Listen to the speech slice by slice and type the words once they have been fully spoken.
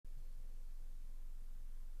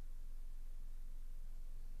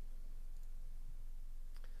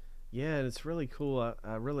Yeah, and it's really cool.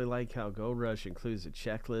 I really like how Gold Rush includes a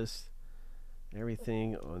checklist and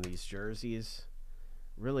everything on these jerseys.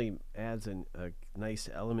 Really adds a nice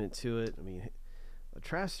element to it. I mean,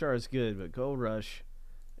 Trash Star is good, but Gold Rush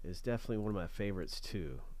is definitely one of my favorites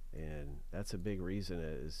too. And that's a big reason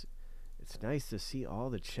is it's nice to see all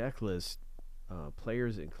the checklist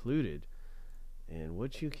players included and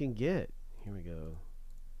what you can get. Here we go.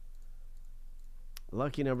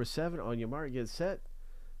 Lucky number 7. On your mark, get set,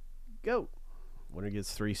 go. Winner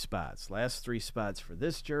gets 3 spots. Last 3 spots for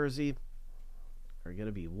this jersey are going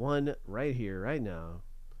to be won right here, right now.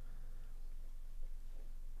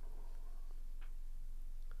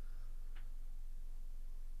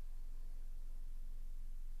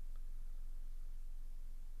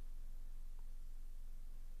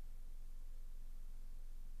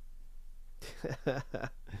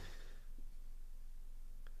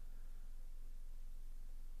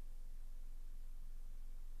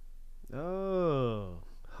 Oh,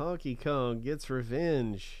 Honky Kong gets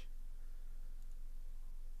revenge.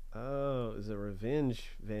 Oh, is it revenge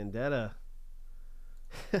vendetta?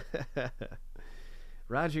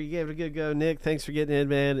 Roger, you gave it a good go. Nick, thanks for getting in,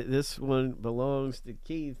 man. This one belongs to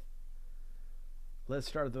Keith. Let's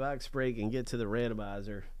start the box break and get to the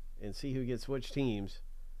randomizer and see who gets which teams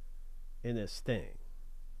in this thing.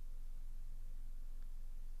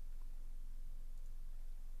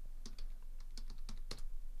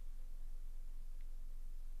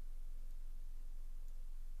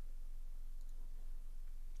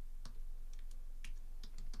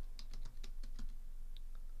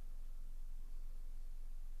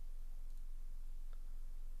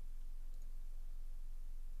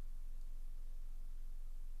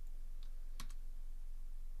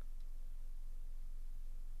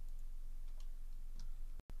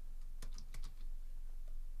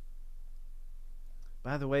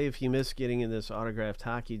 By the way, if you missed getting in this autographed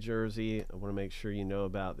hockey jersey, I want to make sure you know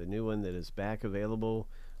about the new one that is back available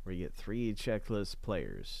where you get 3 checklist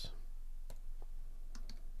players.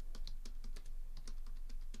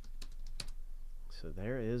 So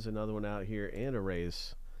there is another one out here and a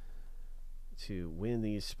race to win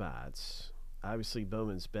these spots. Obviously,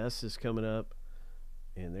 Bowman's Best is coming up,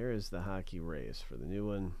 and there is the hockey race for the new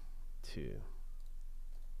one, too.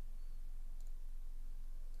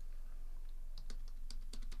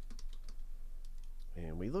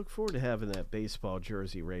 And we look forward to having that baseball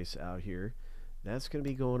jersey race out here. That's going to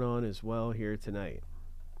be going on as well here tonight.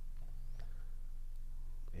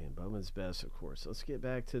 And Bowman's Best, of course. Let's get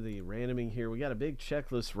back to the randoming here. We got a big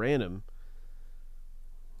checklist random.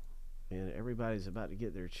 And everybody's about to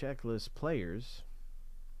get their checklist players.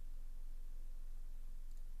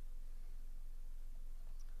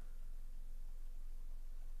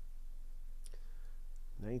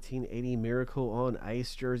 '80 Miracle on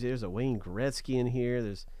Ice jersey. There's a Wayne Gretzky in here.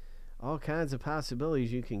 There's all kinds of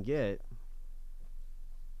possibilities you can get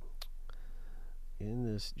in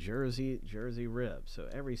this jersey rib. So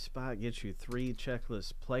every spot gets you 3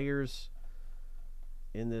 checklist players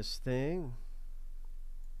in this thing.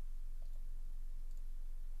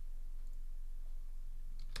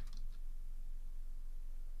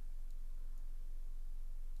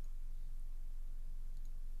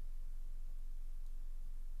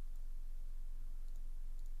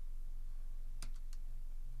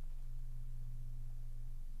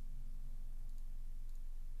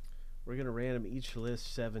 We're going to random each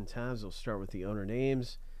list 7 times. We'll start with the owner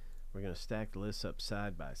names. We're going to stack the lists up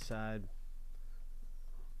side by side.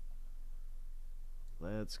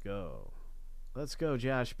 Let's go. Let's go,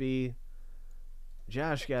 Josh B.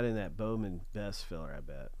 Josh got in that Bowman Best filler, I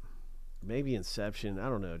bet. Maybe Inception. I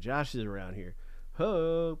don't know. Josh is around here.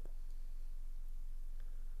 Hope.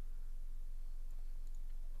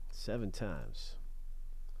 7 times.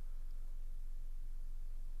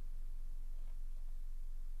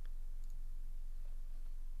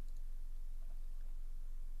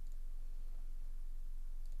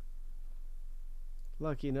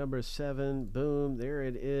 Lucky number 7. Boom. There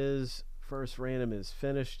it is. First random is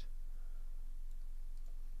finished.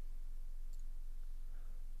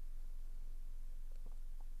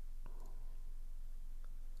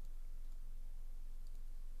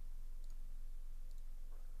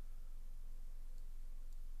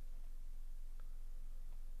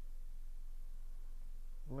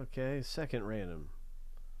 Okay, second random.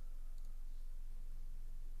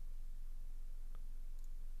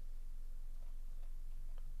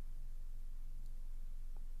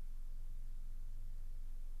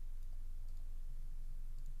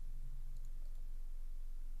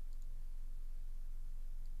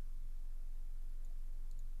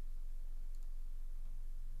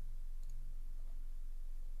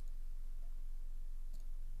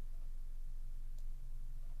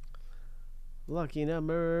 Lucky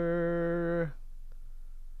number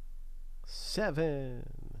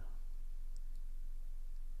 7.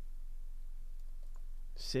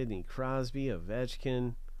 Sidney Crosby,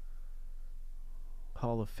 Ovechkin,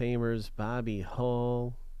 Hall of Famers, Bobby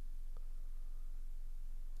Hull.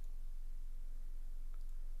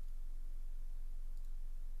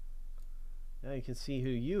 Now you can see who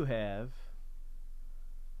you have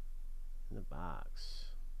in the box.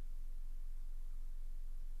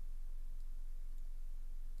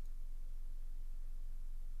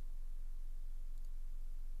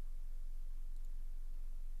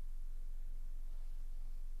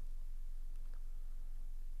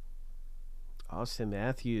 Austin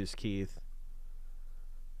Matthews, Keith.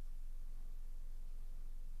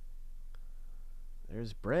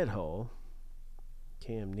 There's Brett Hull.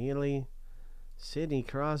 Cam Neely. Sidney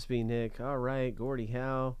Crosby, Nick. All right, Gordie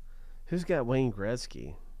Howe. Who's got Wayne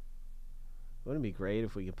Gretzky? Wouldn't it be great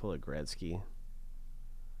if we could pull a Gretzky?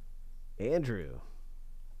 Andrew.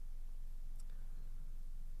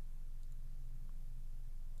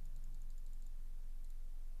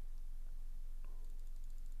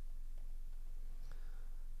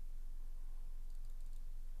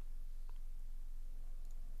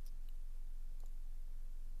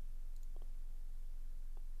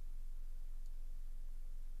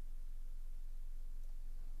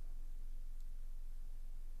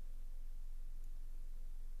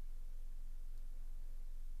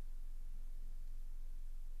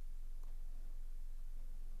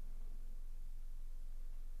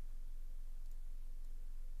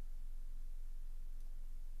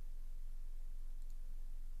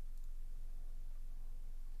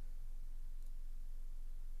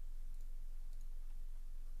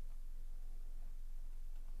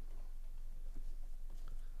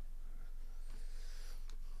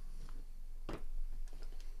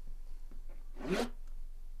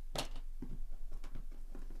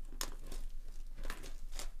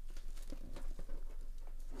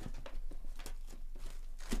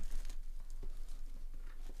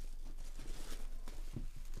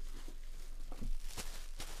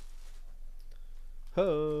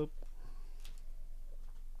 Hope.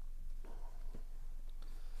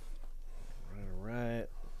 All right.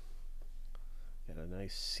 Got a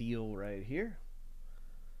nice seal right here.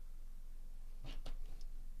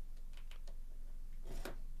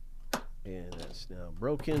 And that's now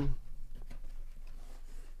broken.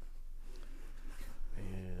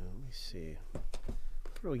 And let me see.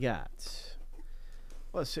 What do we got?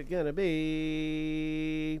 What's it gonna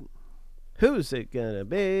be? Who's it gonna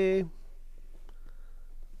be?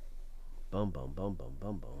 Bum, bum, bum, bum,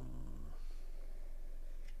 bum, bum.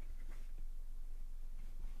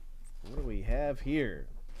 What do we have here?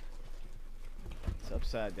 It's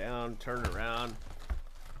upside down, turn around.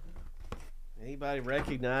 Anybody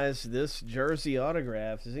recognize this jersey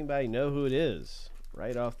autograph? Does anybody know who it is?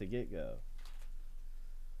 Right off the get-go.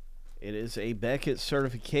 It is a Beckett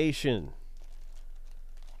certification.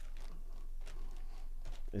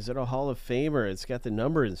 Is it a Hall of Famer? It's got the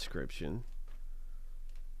number inscription.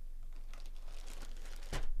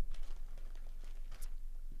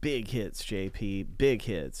 Big hits, JP. Big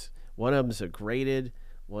hits. One of them's a graded.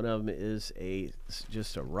 One of them is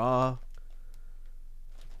just a raw.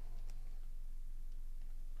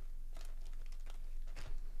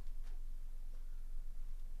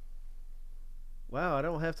 Wow, I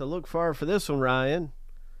don't have to look far for this one, Ryan.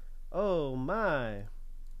 Oh, my.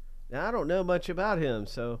 Now, I don't know much about him,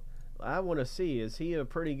 so I want to see. Is he a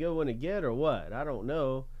pretty good one to get or what? I don't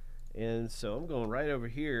know. And so I'm going right over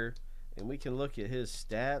here. And we can look at his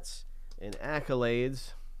stats and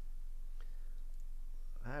accolades.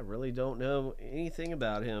 I really don't know anything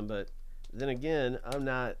about him, but then again, I'm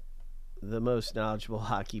not the most knowledgeable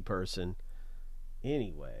hockey person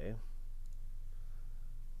anyway.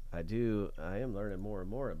 I am learning more and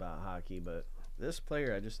more about hockey, but this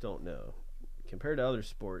player I just don't know. Compared to other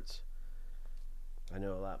sports, I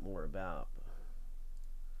know a lot more about.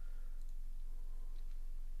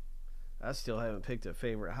 I still haven't picked a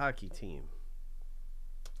favorite hockey team.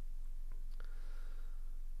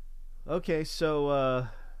 Okay, so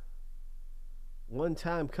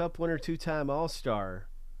one-time Cup winner, two-time All-Star.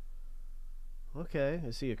 Okay,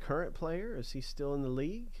 is he a current player? Is he still in the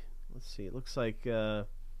league? Let's see. It looks like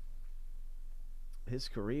his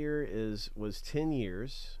career was 10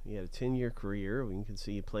 years. He had a 10-year career. We can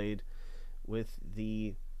see he played with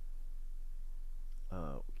the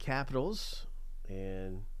Capitals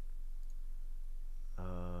and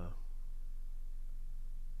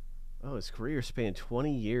his career spanned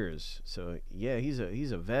 20 years. So yeah, he's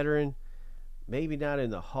a veteran. Maybe not in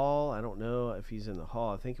the Hall. I don't know if he's in the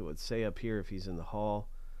Hall. I think it would say up here if he's in the Hall.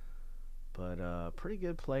 But pretty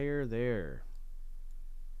good player there.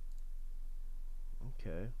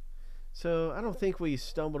 Okay. So I don't think we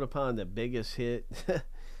stumbled upon the biggest hit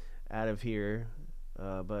out of here,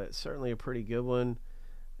 but certainly a pretty good one.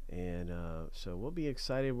 And so we'll be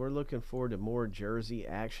excited. We're looking forward to more jersey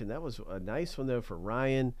action. That was a nice one, though, for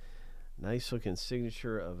Ryan. Nice looking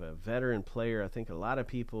signature of a veteran player. I think a lot of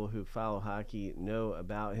people who follow hockey know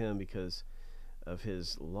about him because of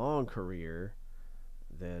his long career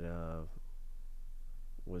that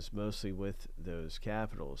was mostly with those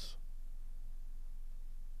Capitals.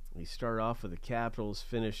 He started off with the Capitals,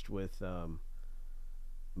 finished with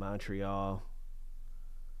Montreal.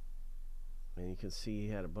 And you can see he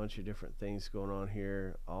had a bunch of different things going on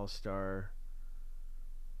here. All-star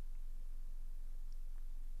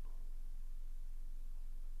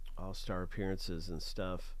appearances and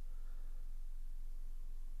stuff.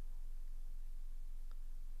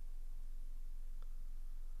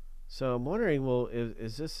 So I'm wondering, well,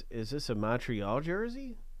 is this a Montreal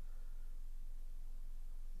jersey?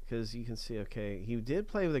 Because you can see, okay, he did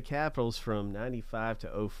play with the Capitals from 95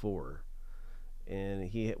 to 04. And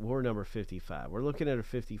he wore number 55. We're looking at a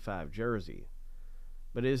 55 jersey.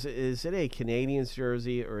 But is it a Canadiens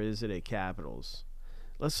jersey or is it a Capitals?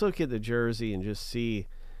 Let's look at the jersey and just see.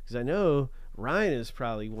 Because I know Ryan is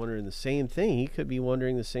probably wondering the same thing. He could be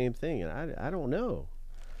wondering the same thing. And I don't know.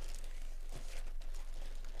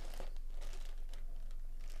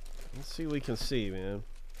 Let's see what we can see, man.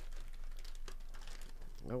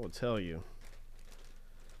 I will tell you.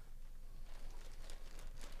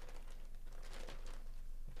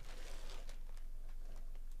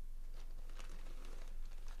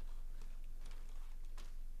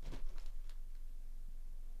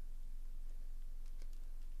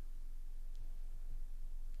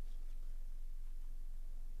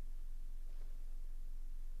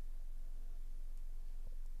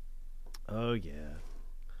 Oh, yeah.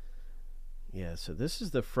 Yeah, so this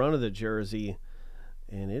is the front of the jersey,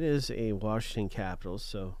 and it is a Washington Capitals,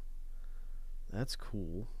 so that's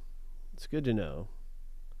cool. It's good to know.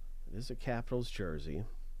 It is a Capitals jersey.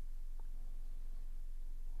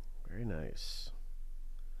 Very nice.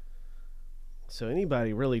 So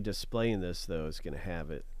anybody really displaying this, though, is going to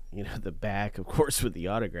have it. You know, the back, of course, with the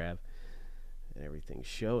autograph and everything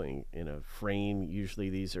showing in a frame. Usually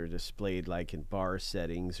these are displayed like in bar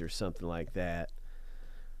settings or something like that.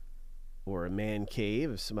 Or a man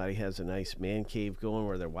cave. If somebody has a nice man cave going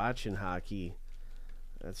where they're watching hockey,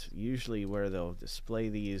 that's usually where they'll display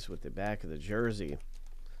these with the back of the jersey.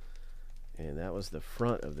 And that was the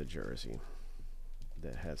front of the jersey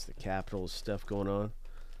that has the Capitals stuff going on.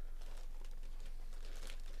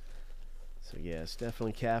 So yes,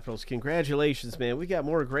 definitely Capitals. Congratulations, man. We got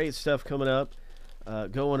more great stuff coming up,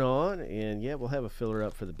 going on. And yeah, we'll have a filler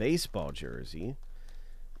up for the baseball jersey.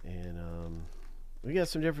 And we got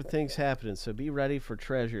some different things happening, so be ready for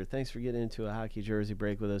treasure. Thanks for getting into a hockey jersey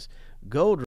break with us. Gold